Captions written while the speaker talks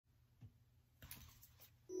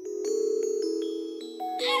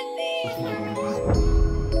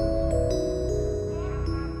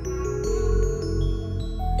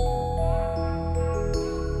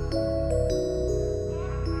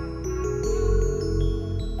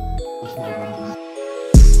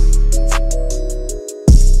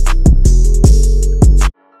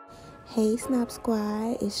Hey Snob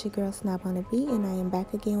Squad, it's your girl Snob on the beat, and I am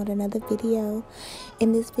back again with another video.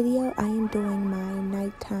 In this video, I am doing my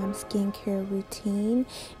nighttime skincare routine.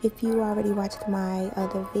 If you already watched my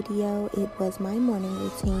other video, it was my morning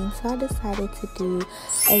routine, so I decided to do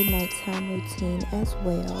a nighttime routine as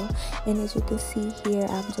well. And as you can see here,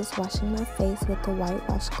 I'm just washing my face with the white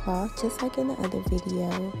washcloth, just like in the other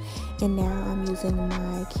video. And now I'm using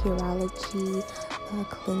my Curology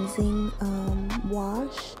cleansing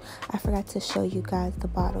wash. I forgot to show you guys the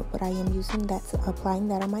bottle, but I am using that applying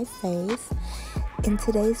that on my face. In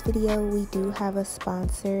today's video, we do have a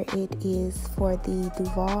sponsor. It is for the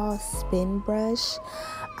DUVOLLE spin brush.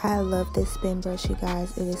 I love this spin brush, you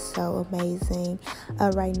guys. It is so amazing.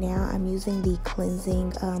 Right now, I'm using the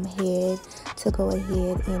cleansing head to go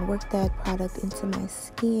ahead and work that product into my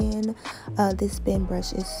skin. This spin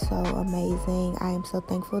brush is so amazing. I am so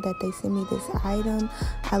thankful that they sent me this item.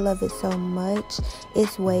 I love it so much.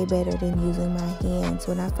 It's way better than using my hands.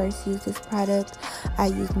 When I first used this product, I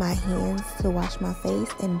used my hands to wash my face,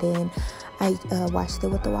 and then I washed it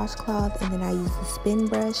with the washcloth, and then I used the spin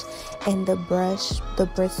brush, and the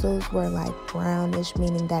bristles were like brownish,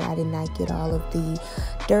 meaning that I did not get all of the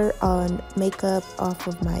dirt on makeup off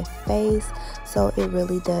of my face. So it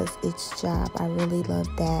really does its job. I really love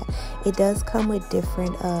that. It does come with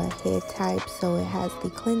different head types. So it has the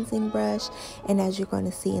cleansing brush, and as you're going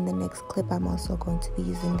to see in the next clip, I'm also going to be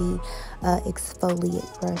using the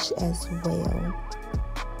exfoliate brush as well.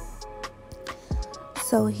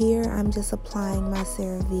 So here I'm just applying my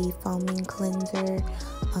CeraVe foaming cleanser,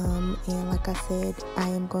 and like I said, I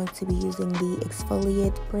am going to be using the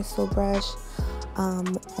exfoliate bristle brush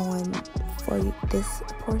for this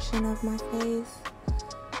portion of my face.